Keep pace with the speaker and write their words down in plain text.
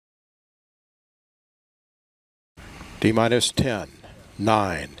D-minus 10,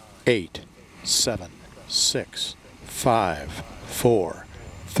 9, 8, 7, 6, 5, 4,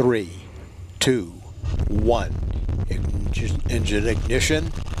 3, 2, 1. Engine ignition.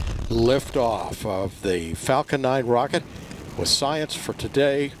 Liftoff of the Falcon 9 rocket with science for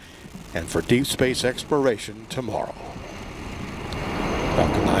today and for deep space exploration tomorrow.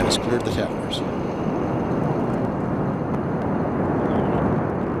 Falcon 9 has cleared the towers.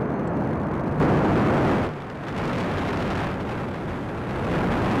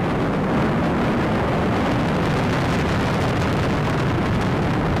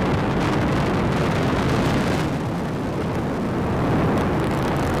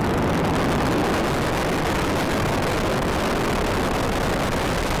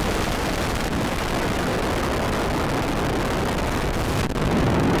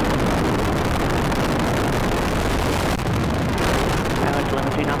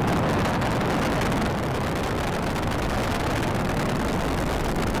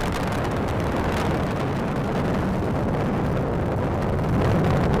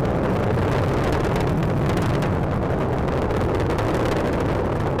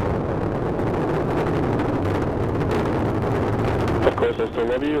 Of course, I still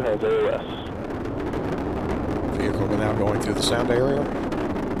love you, has AOS. Vehicle now going through the sound barrier.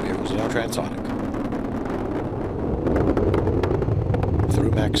 Vehicle's now transonic.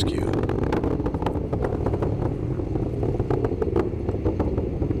 Through max Q.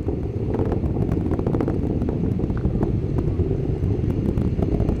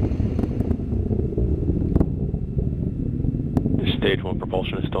 Stage 1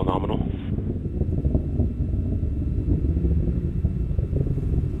 propulsion is still nominal.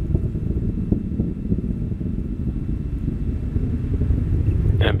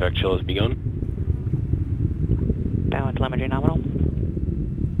 MVAC chill has begun. Downwind telemetry nominal.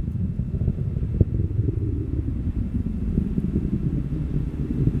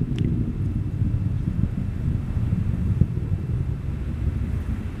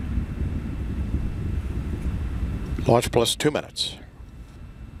 Launch plus 2 minutes.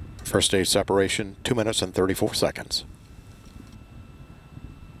 First stage separation, 2 minutes and 34 seconds.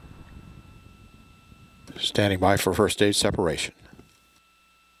 Standing by for first stage separation.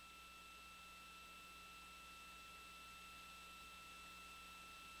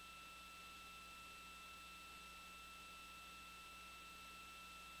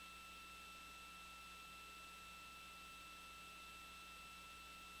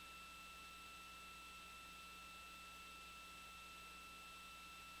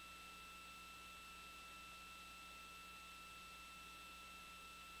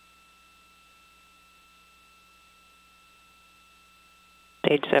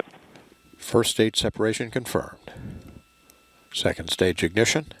 Stage sep. First stage separation confirmed. Second stage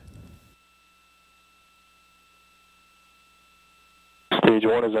ignition. Stage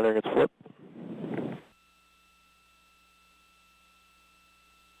 1 is entering its flip.